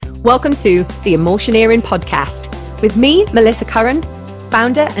Welcome to the Emotioneering Podcast with me, Melissa Curran,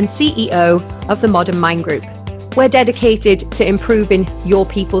 founder and CEO of the Modern Mind Group. We're dedicated to improving your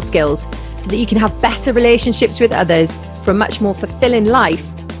people skills so that you can have better relationships with others for a much more fulfilling life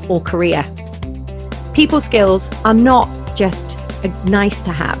or career. People skills are not just a nice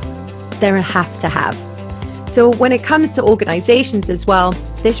to have, they're a have to have. So when it comes to organizations as well,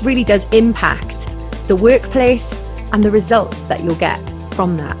 this really does impact the workplace and the results that you'll get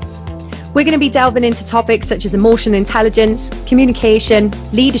from that. We're going to be delving into topics such as emotional intelligence, communication,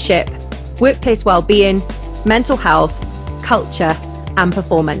 leadership, workplace well-being, mental health, culture, and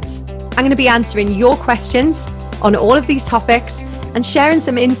performance. I'm going to be answering your questions on all of these topics and sharing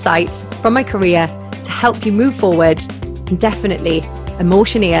some insights from my career to help you move forward and definitely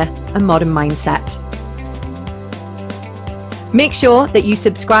emotioneer a modern mindset. Make sure that you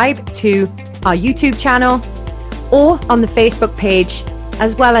subscribe to our YouTube channel or on the Facebook page,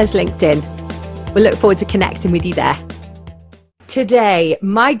 as well as LinkedIn. We look forward to connecting with you there. Today,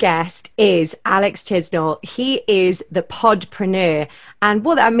 my guest is Alex Chisnall. He is the podpreneur. And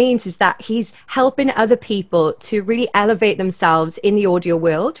what that means is that he's helping other people to really elevate themselves in the audio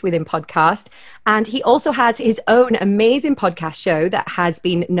world within podcast. And he also has his own amazing podcast show that has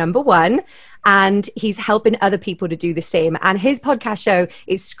been #1. And he's helping other people to do the same. And his podcast show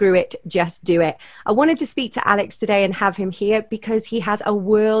is Screw It, Just Do It. I wanted to speak to Alex today and have him here because he has a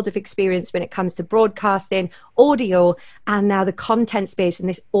world of experience when it comes to broadcasting, audio, and now the content space and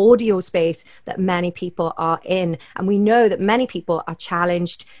this audio space that many people are in. And we know that many people are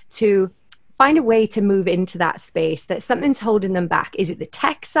challenged to find a way to move into that space, that something's holding them back. Is it the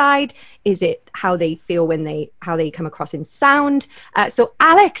tech side? Is it how they feel how they come across in sound? So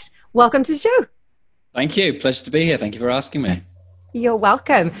Alex, welcome to the show. Thank you. Pleasure to be here. Thank you for asking me. You're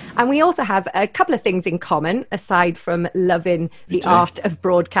welcome. And we also have a couple of things in common, aside from loving the art of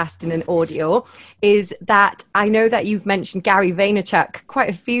broadcasting and audio, is that I know that you've mentioned Gary Vaynerchuk quite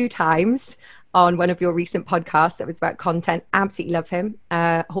a few times on one of your recent podcasts that was about content. Absolutely love him.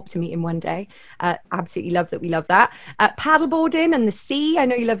 Hope to meet him one day. Absolutely love that. We love that. Paddleboarding and the sea. I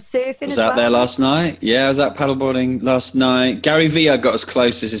know you love surfing. Was out there last night. Yeah, I was out paddleboarding last night. Gary Vee, I got as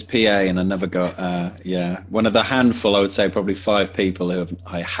close as his PA, and I never got. One of the handful, I would say, probably 5 people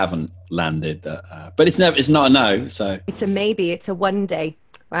I haven't landed. But it's not a no. So it's a maybe. It's a one day.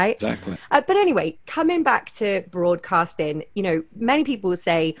 Right? Exactly. But anyway, coming back to broadcasting, many people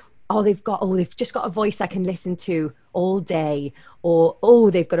say, they've just got a voice I can listen to all day,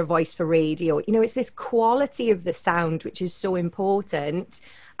 or they've got a voice for radio. It's this quality of the sound which is so important,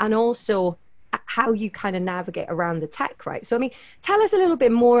 and also how you kind of navigate around the tech, right? So, tell us a little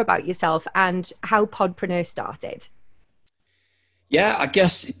bit more about yourself and how Podpreneur started. Yeah, I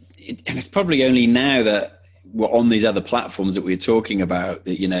guess, and it's probably only now that we're on these other platforms that we're talking about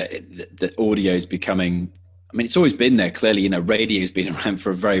that, that audio is becoming. It's always been there. Clearly, radio's been around for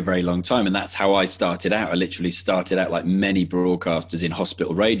a very, very long time, and that's how I started out. I literally started out like many broadcasters in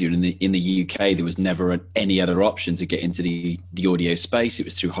hospital radio. And in the UK, there was never any other option to get into the audio space. It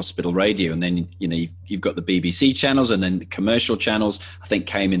was through hospital radio, and then you've got the BBC channels, and then the commercial channels. I think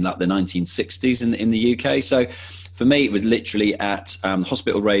came in like the 1960s in the UK. So for me, it was literally at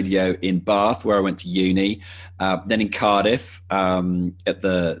hospital radio in Bath, where I went to uni, then in Cardiff, at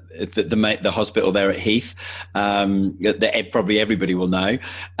the hospital there at Heath, that probably everybody will know.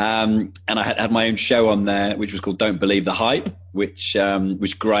 And I had my own show on there, which was called Don't Believe the Hype, which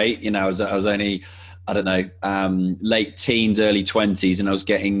was great. I was only, I don't know, late teens, early 20s, and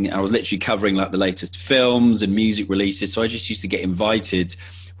I was literally covering like the latest films and music releases. So I just used to get invited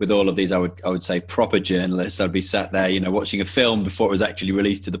with all of these, I would say, proper journalists. I'd be sat there, watching a film before it was actually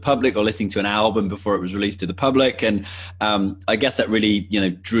released to the public, or listening to an album before it was released to the public. And I guess that really,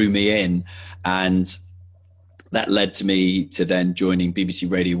 drew me in, and that led to me to then joining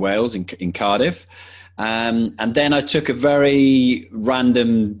BBC Radio Wales in Cardiff. And then I took a very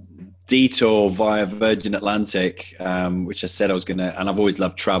random detour via Virgin Atlantic, which I said I was going to, and I've always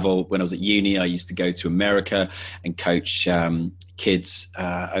loved travel. When I was at uni, I used to go to America and coach kids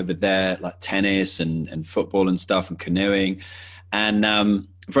over there, like tennis and football and stuff, and canoeing. And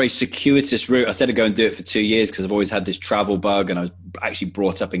very circuitous route. I said I'd go and do it for 2 years because I've always had this travel bug, and I was actually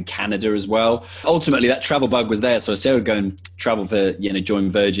brought up in Canada as well. Ultimately, that travel bug was there, so I said I'd go and travel for, join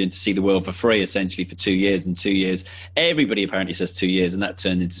Virgin to see the world for free, essentially, for 2 years. And 2 years, everybody apparently says 2 years, and that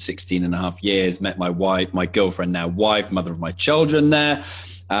turned into 16 and a half years. Met my wife, my girlfriend, now wife, mother of my children there,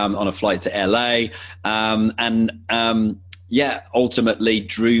 on a flight to LA, ultimately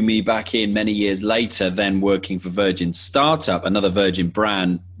drew me back in many years later, then working for Virgin Startup, another Virgin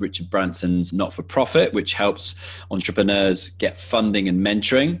brand, Richard Branson's not-for-profit, which helps entrepreneurs get funding and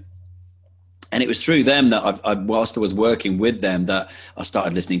mentoring. And it was through them that whilst I was working with them, that I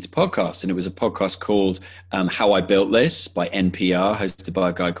started listening to podcasts. And it was a podcast called How I Built This by NPR, hosted by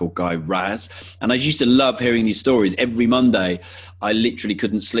a guy called Guy Raz. And I used to love hearing these stories. Every Monday, I literally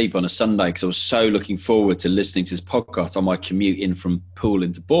couldn't sleep on a Sunday because I was so looking forward to listening to this podcast on my commute in from Poole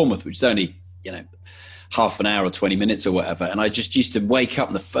into Bournemouth, which is only, half an hour or 20 minutes or whatever. And I just used to wake up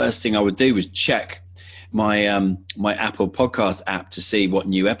and the first thing I would do was check my my Apple Podcast app to see what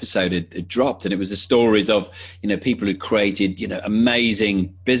new episode had dropped, and it was the stories of people who created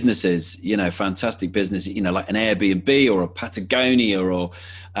amazing businesses, fantastic business, like an Airbnb or a Patagonia or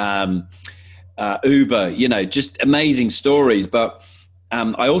Uber, just amazing stories. But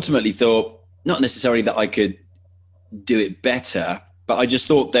I ultimately thought not necessarily that I could do it better, but I just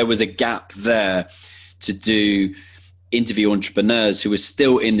thought there was a gap there to do interview entrepreneurs who were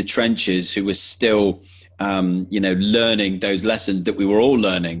still in the trenches, who were still learning those lessons that we were all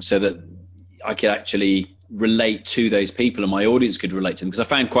learning, so that I could actually relate to those people and my audience could relate to them. Because I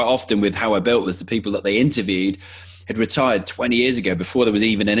found quite often with How I Built This, the people that they interviewed had retired 20 years ago, before there was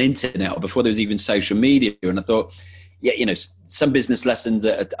even an internet or before there was even social media. And I thought, some business lessons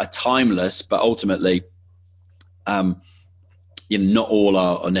are timeless, but ultimately, not all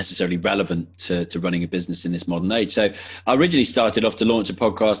are necessarily relevant to running a business in this modern age. So I originally started off to launch a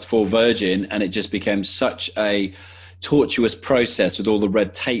podcast for Virgin, and it just became such a tortuous process with all the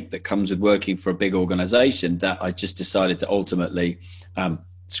red tape that comes with working for a big organization that I just decided to ultimately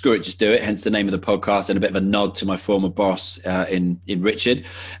screw it, just do it. Hence the name of the podcast, and a bit of a nod to my former boss in Richard,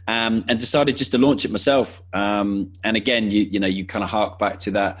 and decided just to launch it myself. And again, you kind of hark back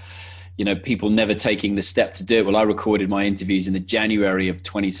to that, people never taking the step to do it. Well, I recorded my interviews in the January of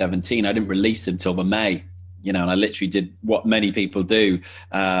 2017. I didn't release them till the May, and I literally did what many people do,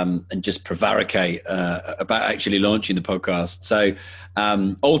 and just prevaricate about actually launching the podcast. So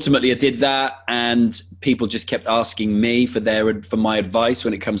ultimately I did that, and people just kept asking me for my advice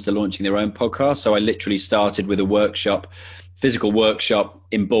when it comes to launching their own podcast. So I literally started with a physical workshop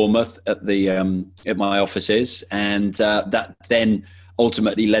in Bournemouth at my offices, and that then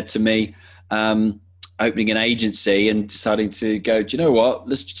ultimately led to me opening an agency and deciding to go, do you know what,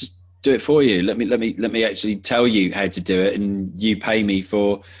 let's just do it for you. Let me actually tell you how to do it, and you pay me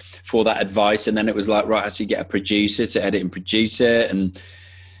for that advice. And then it was like, right, actually get a producer to edit and produce it, and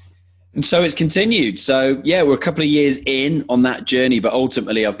so it's continued. So yeah, we're a couple of years in on that journey, but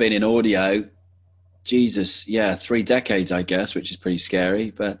ultimately I've been in audio, 3 decades, I guess, which is pretty scary,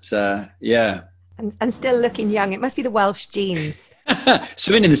 but yeah. And still looking young. It must be the Welsh genes.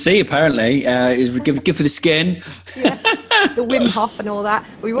 Swimming in the sea apparently is good for the skin. Yeah, the Wim Hof and all that.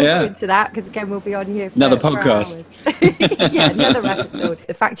 We won't go into that because again we'll be on here for another podcast. Yeah, another episode.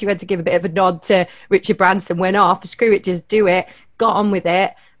 The fact you had to give a bit of a nod to Richard Branson went off. Screw it, just do it. Got on with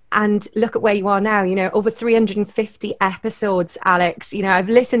it. And look at where you are now, over 350 episodes, Alex. I've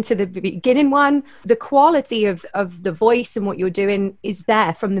listened to the beginning one. The quality of the voice and what you're doing is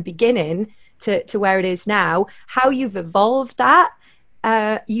there from the beginning to where it is now. How you've evolved that,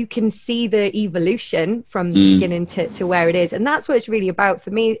 you can see the evolution from the beginning to where it is. And that's what it's really about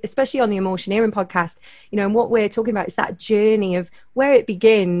for me, especially on the Emotioneering podcast. And what we're talking about is that journey of where it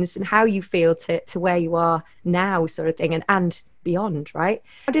begins and how you feel to where you are now, sort of thing, and beyond, right?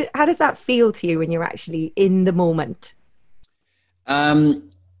 How does that feel to you when you're actually in the moment?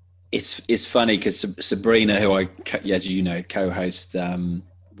 It's funny because Sabrina, who I, as you know, co-host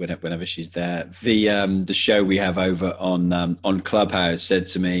whenever she's there, the show we have over on Clubhouse, said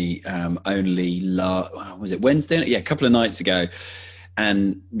to me was it Wednesday? Yeah, a couple of nights ago,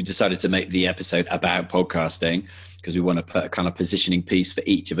 and we decided to make the episode about podcasting because we want to put a kind of positioning piece for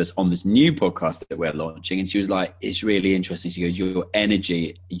each of us on this new podcast that we're launching. And she was like, it's really interesting. She goes, your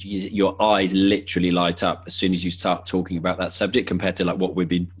energy, your eyes literally light up as soon as you start talking about that subject, compared to like what we've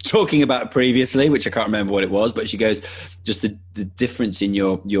been talking about previously, which I can't remember what it was. But she goes, just the difference in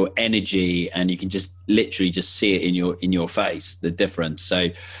your energy, and you can just literally just see it in your face, the difference. So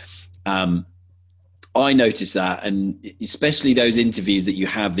I noticed that, and especially those interviews that you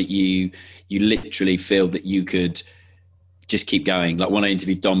have that you literally feel that you could just keep going. Like when I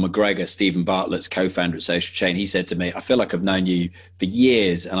interviewed Don McGregor, Stephen Bartlett's co-founder at Social Chain, he said to me, I feel like I've known you for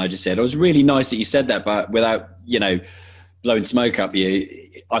years. And I just said, it was really nice that you said that, but without, blowing smoke up you,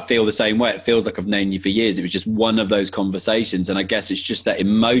 I feel the same way. It feels like I've known you for years. It was just one of those conversations. And I guess it's just that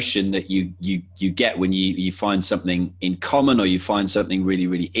emotion that you get when you find something in common, or you find something really,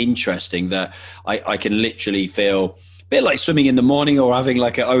 really interesting, that I can literally feel a bit like swimming in the morning, or having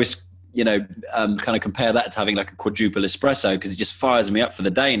like I always kind of compare that to having like a quadruple espresso, because it just fires me up for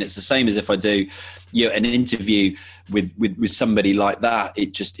the day. And it's the same as if I do an interview with somebody like that.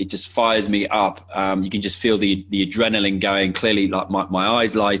 It just fires me up. You can just feel the adrenaline going. Clearly, like my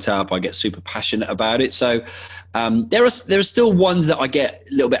eyes light up. I get super passionate about it. So there are still ones that I get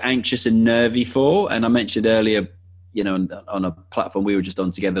a little bit anxious and nervy for. And I mentioned earlier, on a platform we were just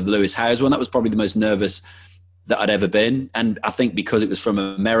on together, the Lewis Howes one, that was probably the most nervous that I'd ever been. And I think because it was from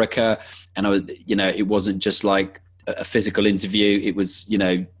America, and I was, it wasn't just like a physical interview. It was,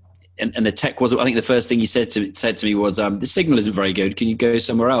 and the tech wasn't. I think the first thing he said to me was, the signal isn't very good. Can you go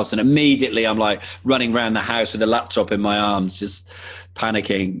somewhere else? And immediately I'm like running around the house with a laptop in my arms, just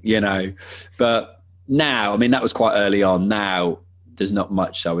panicking, But now, I mean, that was quite early on. Now there's not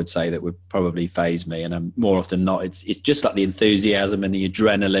much, I would say, that would probably faze me. And I'm more often not. It's just like the enthusiasm and the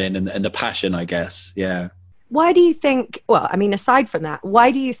adrenaline and the passion, I guess. Yeah. Why do you think, well, I mean, aside from that,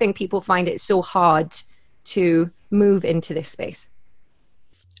 why do you think people find it so hard to move into this space?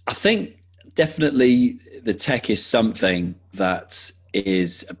 I think definitely the tech is something that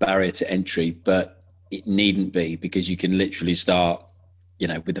is a barrier to entry, but it needn't be, because you can literally start,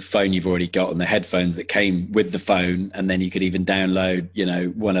 with the phone you've already got and the headphones that came with the phone. And then you could even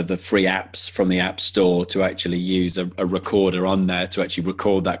download, one of the free apps from the App Store to actually use a recorder on there to actually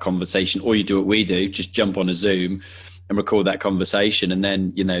record that conversation. Or you do what we do, just jump on a Zoom and record that conversation. And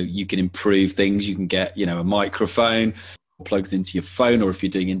then, you can improve things. You can get, a microphone plugs into your phone, or if you're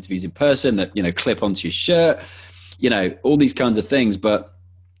doing interviews in person, that, clip onto your shirt, all these kinds of things. But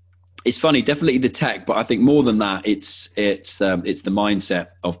it's funny, definitely the tech, but I think more than that, it's the mindset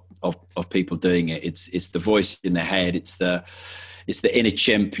of people doing it. It's the voice in their head. It's the inner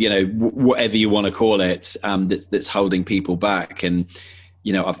chimp, whatever you want to call it, that's holding people back. And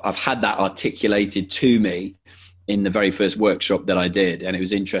I've had that articulated to me in the very first workshop that I did. And it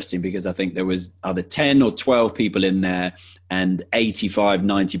was interesting because I think there was either 10 or 12 people in there, and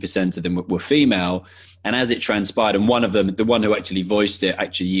 85-90% of them were female. And as it transpired, and one of them, the one who actually voiced it,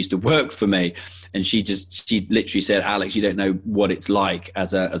 actually used to work for me. And she literally said, Alex, you don't know what it's like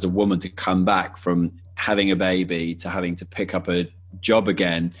as a woman to come back from having a baby to having to pick up a job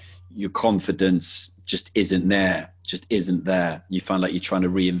again. Your confidence just isn't there. You find like you're trying to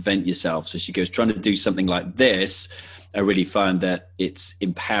reinvent yourself. So she goes, trying to do something like this, I really find that it's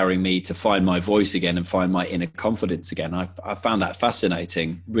empowering me to find my voice again and find my inner confidence again. I found that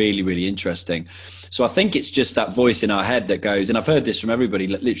fascinating, really, really interesting. So I think it's just that voice in our head that goes, and I've heard this from everybody,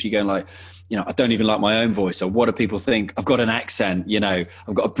 literally going like, I don't even like my own voice, or what do people think? I've got an accent, I've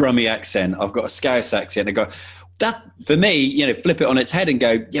got a Brummie accent, I've got a Scouse accent. I go, that for me, flip it on its head and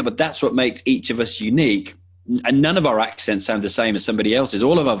go, yeah, but that's what makes each of us unique. And none of our accents sound the same as somebody else's.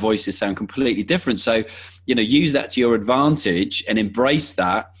 All of our voices sound completely different. So, use that to your advantage and embrace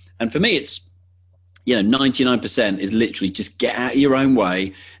that. And for me, it's, 99% is literally just get out of your own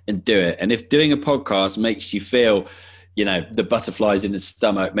way and do it. And if doing a podcast makes you feel, the butterflies in the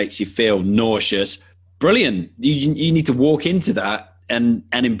stomach, makes you feel nauseous, brilliant. You need to walk into that and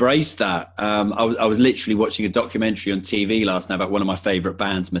embrace that. I was literally watching a documentary on TV last night about one of my favorite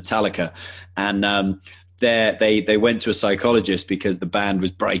bands, Metallica. And, they went to a psychologist because the band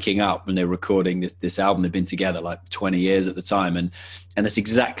was breaking up when they were recording this album. They'd been together like 20 years at the time, and that's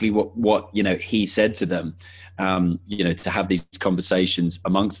exactly what he said to them. To have these conversations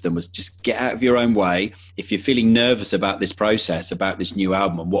amongst them was just get out of your own way. If you're feeling nervous about this process, about this new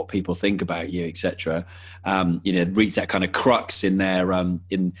album and what people think about you, etc., reach that kind of crux in their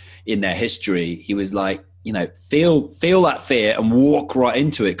in their history. He was like, feel that fear and walk right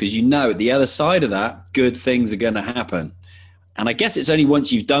into it, because at the other side of that, good things are going to happen. And I guess it's only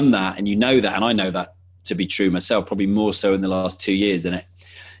once you've done that, and that, and I know that to be true myself, probably more so in the last 2 years than at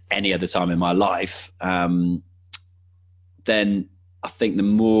any other time in my life, then I think the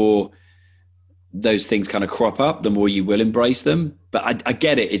more those things kind of crop up, the more you will embrace them. But I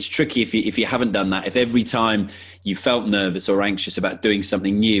get it. It's tricky if you haven't done that. If every time you felt nervous or anxious about doing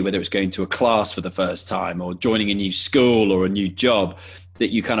something new, whether it's going to a class for the first time or joining a new school or a new job, that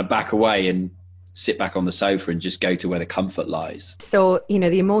you kind of back away and sit back on the sofa and just go to where the comfort lies. So,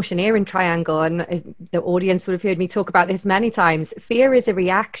 the emotion earring triangle, and the audience would have heard me talk about this many times. Fear is a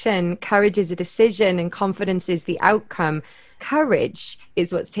reaction, courage is a decision, and confidence is the outcome. Courage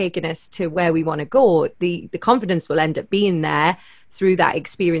is what's taken us to where we want to go. The confidence will end up being there through that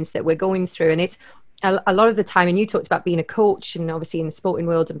experience that we're going through. And it's a lot of the time, and you talked about being a coach and obviously in the sporting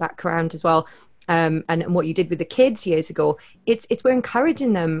world and background as well, and what you did with the kids years ago, it's we're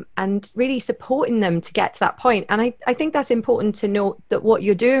encouraging them and really supporting them to get to that point. And I think that's important to note, that what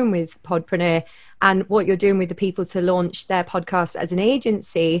you're doing with Podpreneur and what you're doing with the people to launch their podcast as an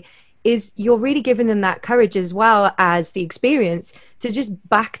agency, is you're really giving them that courage as well as the experience to just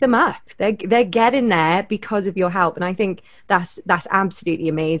back them up. They're getting there because of your help, and I think that's absolutely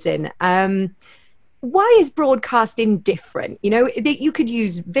amazing. Why is broadcasting different? You know, you could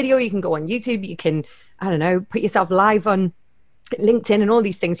use video, you can go on YouTube, you can, I don't know, put yourself live on LinkedIn and all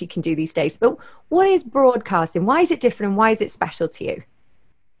these things you can do these days. But what is broadcasting? Why is it different and why is it special to you?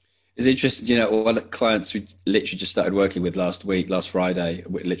 It's interesting, you know, one of the clients we literally just started working with last Friday,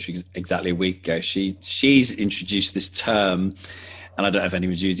 literally exactly a week ago, she's introduced this term, and I don't know if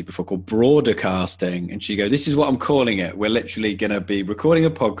anyone's used it before, called broadcasting. And she go, this is what I'm calling it. We're literally going to be recording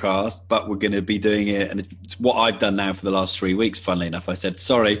a podcast, but we're going to be doing it. And it's what I've done now for the last 3 weeks, funnily enough. I said,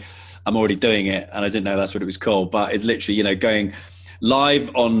 sorry, I'm already doing it. And I didn't know that's what it was called. But it's literally, you know, going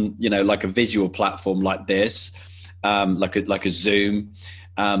live on, you know, like a visual platform like this, like a Zoom.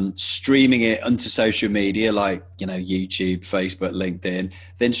 Streaming it onto social media like, you know, YouTube, Facebook, LinkedIn,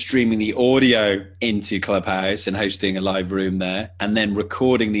 then streaming the audio into Clubhouse and hosting a live room there, and then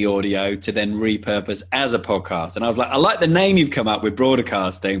recording the audio to then repurpose as a podcast. And I was like, I like the name you've come up with,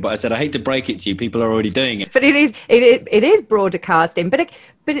 broadcasting, but I said, I hate to break it to you, people are already doing it. But it is broadcasting, but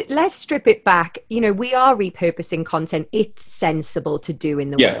let's strip it back. You know, we are repurposing content. It's sensible to do in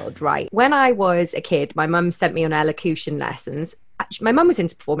the world, right? When I was a kid, my mum sent me on elocution lessons. Actually, my mum was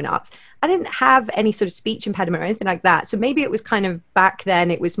into performing arts. I didn't have any sort of speech impediment or anything like that. So maybe it was kind of back then,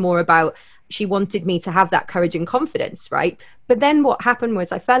 it was more about she wanted me to have that courage and confidence, right? But then what happened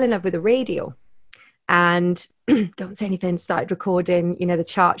was I fell in love with the radio. And don't say anything, started recording, you know, the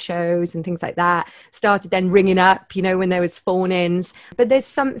chart shows and things like that, started then ringing up, you know, when there was phone-ins. But there's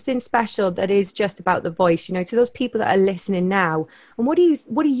something special that is just about the voice, you know, to those people that are listening now. And what do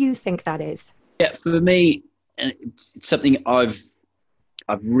you think that is? Yeah, for me, it's something I've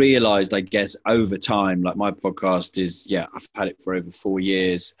realized, I guess, over time. Like, my podcast is, I've had it for over 4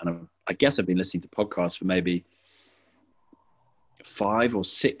 years, and I guess I've been listening to podcasts for maybe 5 or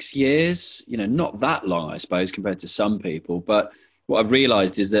 6 years, you know, not that long, I suppose, compared to some people. But what I've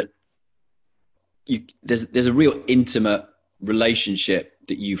realized is that there's a real intimate relationship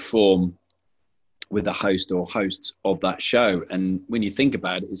that you form with the host or hosts of that show. And when you think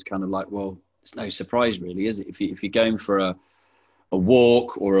about it, it's kind of like, well, it's no surprise really, is it? If you're going for a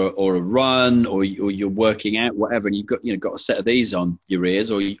walk or a run, or you're working out, whatever, and you've got a set of these on your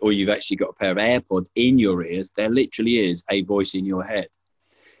ears, or you've actually got a pair of AirPods in your ears, there literally is a voice in your head.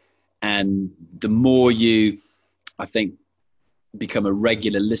 And the more you, I think, become a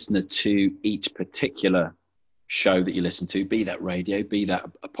regular listener to each particular show that you listen to, be that radio, be that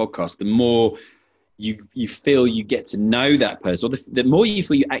a podcast, the more you feel you get to know that person, or the more you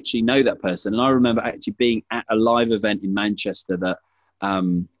feel you actually know that person. And I remember actually being at a live event in Manchester that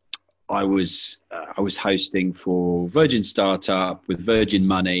I was hosting for Virgin Startup with Virgin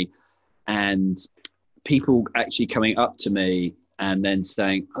Money, and people actually coming up to me and then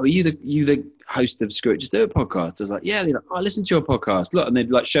saying, "Oh, are you the host of Screw It, Just Do It podcast?" I was like, "Yeah." They're like, "Oh, I listen to your podcast. Look," and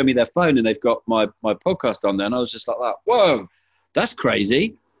they'd like show me their phone and they've got my podcast on there, and I was just like that. Whoa, that's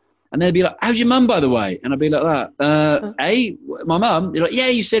crazy. And they'd be like, "How's your mum, by the way?" And I'd be like that. My mum. They're like, "Yeah,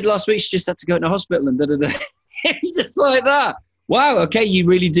 you said last week she just had to go into hospital and da da da." Just like that. Wow. Okay, you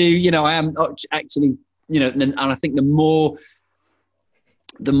really do. You know, I am actually. You know, and I think the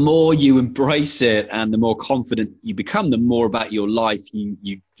more you embrace it and the more confident you become, the more about your life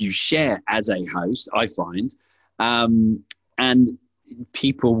you share as a host, I find, and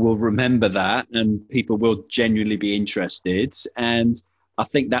people will remember that, and people will genuinely be interested. And I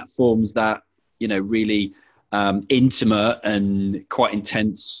think that forms that, you know, really intimate and quite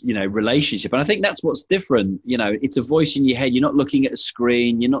intense, you know, relationship. And I think that's what's different. You know, it's a voice in your head. You're not looking at a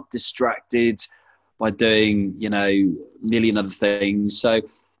screen. You're not distracted by doing, you know, a million other things. So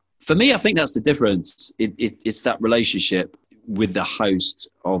for me, I think that's the difference. It's that relationship with the host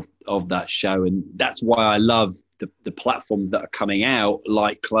of that show. And that's why I love the platforms that are coming out,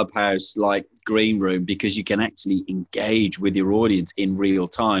 like Clubhouse, like Green Room, because you can actually engage with your audience in real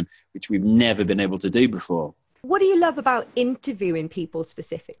time, which we've never been able to do before. What do you love about interviewing people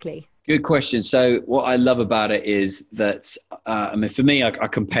specifically? Good question. So what I love about it is that, I mean, for me, I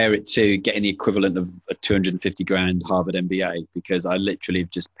compare it to getting the equivalent of a 250 grand Harvard MBA, because I literally have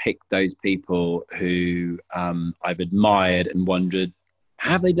just picked those people who I've admired and wondered,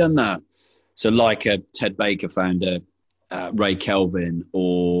 have they done that? So like a Ted Baker founder, Ray Kelvin,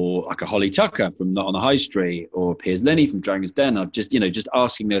 or like a Holly Tucker from Not on the High Street, or Piers Linney from Dragon's Den. I've just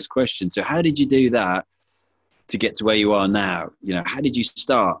asking those questions. So how did you do that to get to where you are now? You know, how did you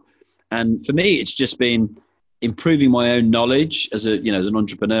start? And for me, it's just been improving my own knowledge as an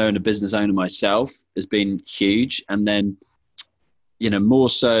entrepreneur and a business owner myself has been huge. And then, more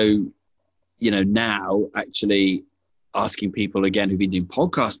so, now actually asking people again who've been doing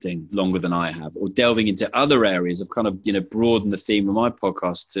podcasting longer than I have, or delving into other areas. I've kind of, broadened the theme of my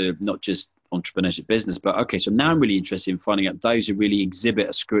podcast to not just entrepreneurship business, but okay, so now I'm really interested in finding out those who really exhibit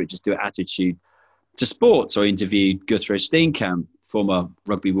a screw it, just do it attitude to sports. So I interviewed Guthrie Steenkamp, former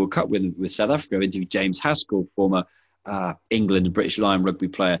Rugby World Cup with South Africa. I interviewed James Haskell, former England and British Lion rugby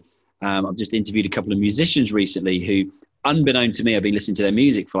player. I've just interviewed a couple of musicians recently who, unbeknown to me, I've been listening to their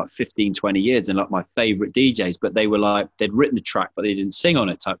music for like 15, 20 years and like my favorite DJs, but they were like, they'd written the track, but they didn't sing on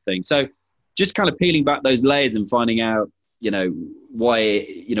it type thing. So just kind of peeling back those layers and finding out, why,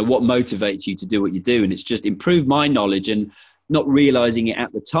 what motivates you to do what you do. And it's just improved my knowledge, and not realizing it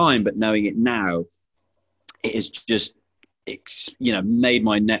at the time, but knowing it now, it has just, made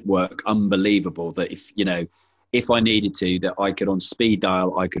my network unbelievable. That if I needed to, that I could on speed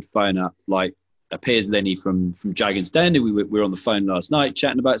dial, I could phone up like Piers Linney from Dragon's Den. We were on the phone last night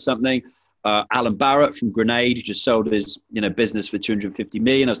chatting about something. Alan Barrett from Grenade, who just sold his business for 250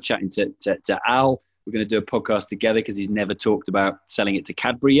 million. I was chatting to Al. We're going to do a podcast together because he's never talked about selling it to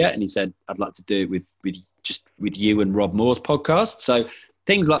Cadbury yet, and he said I'd like to do it with you and Rob Moore's podcast. So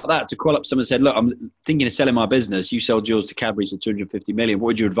things like that, to call up someone and said, look, I'm thinking of selling my business. You sold yours to Cadbury for 250 million. What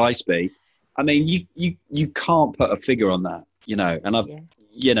would your advice be? I mean, you can't put a figure on that, and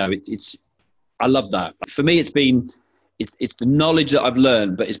it's I love that. For me, it's the knowledge that I've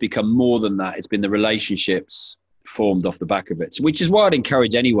learned, but it's become more than that. It's been the relationships formed off the back of it. So, which is why I'd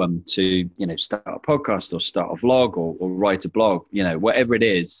encourage anyone to, start a podcast or start a vlog or write a blog, whatever it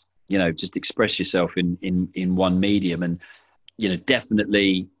is, just express yourself in one medium. And,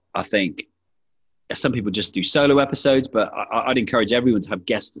 definitely, I think some people just do solo episodes, but I'd encourage everyone to have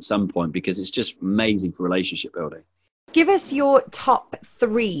guests at some point, because it's just amazing for relationship building. Give us your top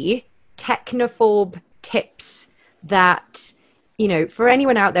 3 technophobe tips that, for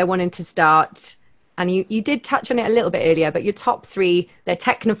anyone out there wanting to start, and you did touch on it a little bit earlier, but your top 3, they're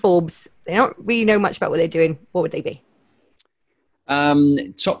technophobes, they don't really know much about what they're doing. What would they be?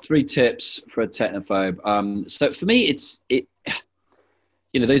 Top 3 tips for a technophobe. So for me,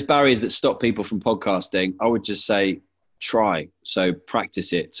 those barriers that stop people from podcasting, I would just say try. So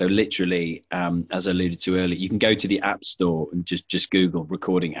practice it. So literally, as I alluded to earlier, you can go to the App Store and just Google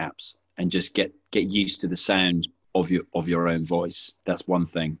recording apps and just get used to the sound of your own voice. That's one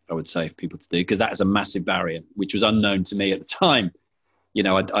thing I would say for people to do, because that is a massive barrier, which was unknown to me at the time.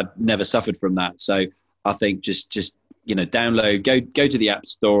 I'd never suffered from that. So I think just download, go to the App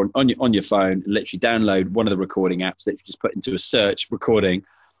Store on your phone, and literally download one of the recording apps that you just put into a search recording,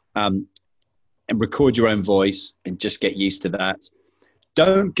 and record your own voice and just get used to that.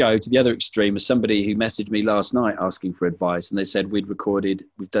 Don't go to the other extreme. As somebody who messaged me last night asking for advice, and they said we've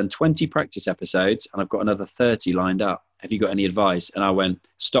done 20 practice episodes and I've got another 30 lined up. Have you got any advice? And I went,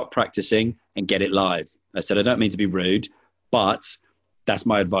 stop practicing and get it live. I said, I don't mean to be rude, but that's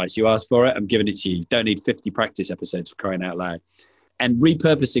my advice. You asked for it, I'm giving it to you. Don't need 50 practice episodes, for crying out loud. And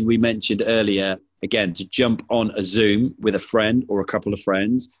repurposing, we mentioned earlier, again, to jump on a Zoom with a friend or a couple of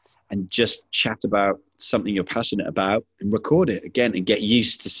friends and just chat about something you're passionate about and record it again, and get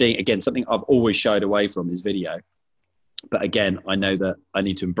used to seeing, again, something I've always shied away from is video. But again, I know that I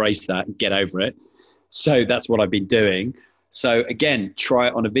need to embrace that and get over it. So that's what I've been doing. So again, try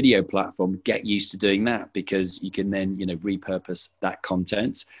it on a video platform, get used to doing that, because you can then, repurpose that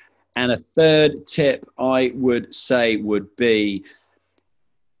content. And a third tip I would say would be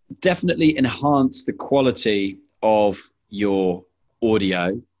definitely enhance the quality of your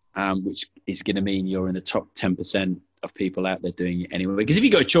audio, which is going to mean you're in the top 10% of people out there doing it anyway. Because if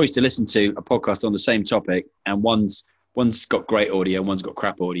you've got a choice to listen to a podcast on the same topic, and one's got great audio and one's got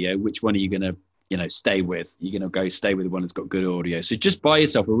crap audio, which one are you going to stay with? You're going to go stay with the one that's got good audio. So just buy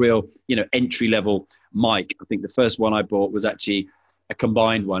yourself a real, entry level mic. I think the first one I bought was actually a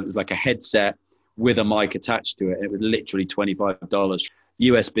combined one. It was like a headset with a mic attached to it. And it was literally $25.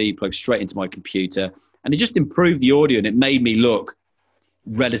 USB plugged straight into my computer. And it just improved the audio, and it made me look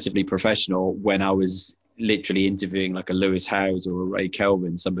relatively professional when I was literally interviewing like a Lewis Howes or a Ray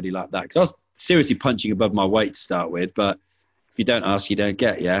Kelvin, somebody like that. Because I was seriously punching above my weight to start with, but if you don't ask, you don't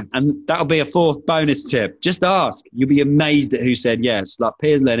get, yeah? And that'll be a 4th bonus tip. Just ask. You'll be amazed at who said yes. Like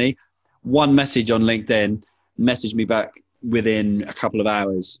Piers Linney, one message on LinkedIn, messaged me back within a couple of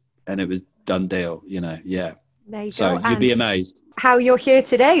hours, and it was done deal, yeah. There you so go. You'll be amazed. How you're here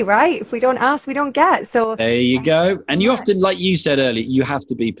today, right? If we don't ask, we don't get. So there you go. And you often, like you said earlier, you have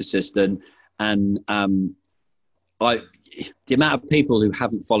to be persistent. And the amount of people who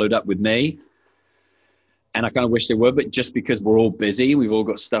haven't followed up with me, and I kind of wish they were, but just because we're all busy, we've all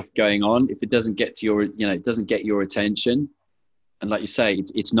got stuff going on. If it doesn't get to your, it doesn't get your attention, And like you say,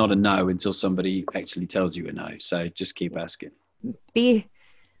 it's not a no until somebody actually tells you a no. So just keep asking.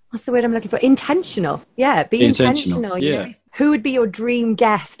 What's the word I'm looking for? Intentional. Yeah, be intentional. You know, who would be your dream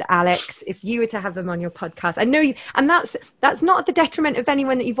guest, Alex, if you were to have them on your podcast? I know you, and that's not at the detriment of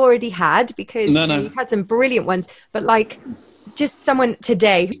anyone that you've already had, because you've had some brilliant ones, but like just someone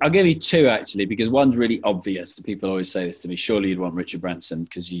today. I'll give you two actually, because one's really obvious. People always say this to me. Surely you'd want Richard Branson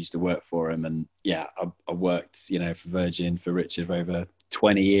because you used to work for him, and yeah, I worked, you know, for Virgin for Richard for over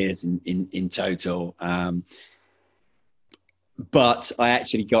 20 years in total. But I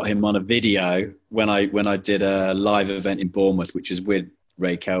actually got him on a video when I did a live event in Bournemouth, which was with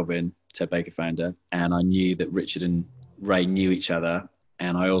Ray Kelvin, Ted Baker founder, and I knew that Richard and Ray knew each other,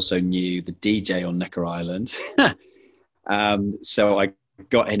 and I also knew the DJ on Necker Island. So I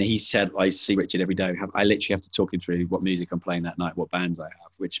got in, and he said, I see Richard every day. I literally have to talk him through what music I'm playing that night, what bands I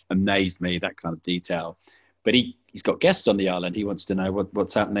have, which amazed me, that kind of detail. But he's got guests on the island. He wants to know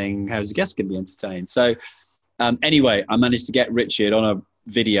what's happening, how's the guests going to be entertained. So anyway, I managed to get Richard on a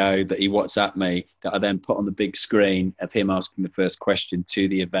video that he WhatsApped me that I then put on the big screen of him asking the first question to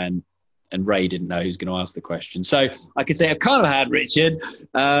the event. And Ray didn't know who was going to ask the question. So I could say I kind of had Richard.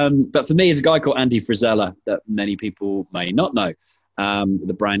 But for me, there's a guy called Andy Frisella that many people may not know.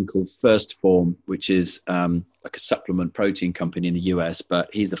 The brand called First Form, which is like a supplement protein company in the US.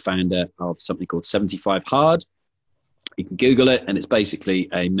 But he's the founder of something called 75 Hard. You can Google it, and it's basically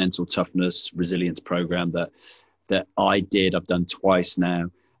a mental toughness resilience program that I did. I've done twice now.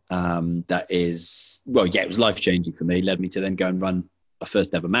 That is, well, yeah, it was life-changing for me. Led me to then go and run a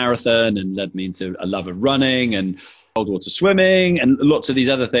first ever marathon, and led me into a love of running and cold water swimming and lots of these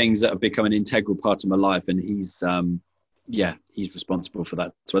other things that have become an integral part of my life. And he's responsible for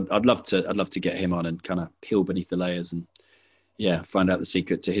that. So I'd love to get him on and kind of peel beneath the layers and find out the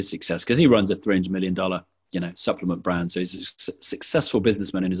secret to his success, because he runs a $300 million supplement brand. So he's a successful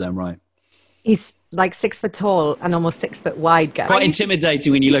businessman in his own right. He's like 6 foot tall and almost 6 foot wide, guy. Quite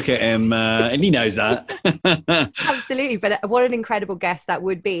intimidating when you look at him, and he knows that. Absolutely, but what an incredible guest that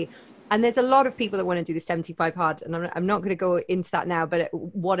would be. And there's a lot of people that want to do the 75 Hard, and I'm not going to go into that now, but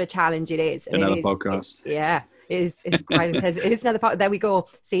what a challenge it is. And another podcast. It's quite intense. It is another part. There we go.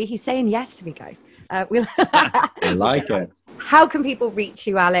 See, he's saying yes to me, guys. I like it. How can people reach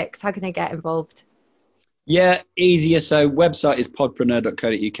you, Alex? How can they get involved? Yeah, easier. So website is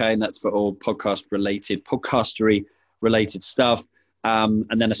podpreneur.co.uk, and that's for all podcastery related stuff. And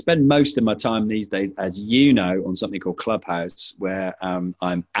then I spend most of my time these days, as you know, on something called Clubhouse, where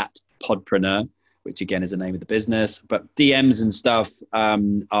I'm at Podpreneur, which again is the name of the business. But DMs and stuff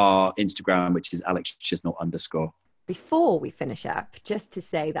are Instagram, which is Alex Chisnell_. Before we finish up, just to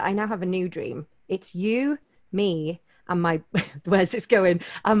say that I now have a new dream. It's you, me, and my where's this going?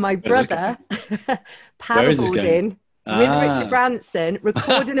 And my brother paddleboarding with Richard Branson,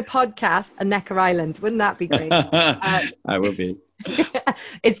 recording a podcast on Necker Island. Wouldn't that be great? I will be.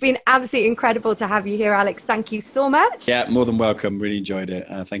 It's been absolutely incredible to have you here, Alex. Thank you so much. Yeah, more than welcome. Really enjoyed it.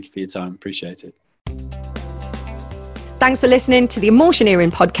 Thank you for your time. Appreciate it. Thanks for listening to the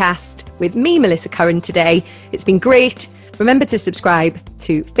Emotioneering podcast with me, Melissa Curran, today. It's been great. Remember to subscribe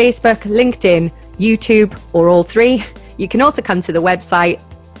to Facebook, LinkedIn, YouTube, or all three. You can also come to the website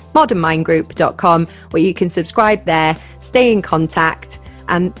modernmindgroup.com, where you can subscribe there, stay in contact,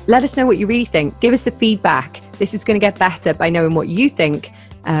 and let us know what you really think. Give us the feedback. This is going to get better by knowing what you think.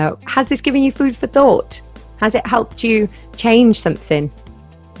 Has this given you food for thought? Has it helped you change something?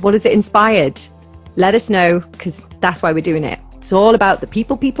 What has it inspired? Let us know, because that's why we're doing it. It's all about the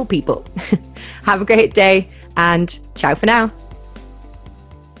people. Have a great day, and ciao for now.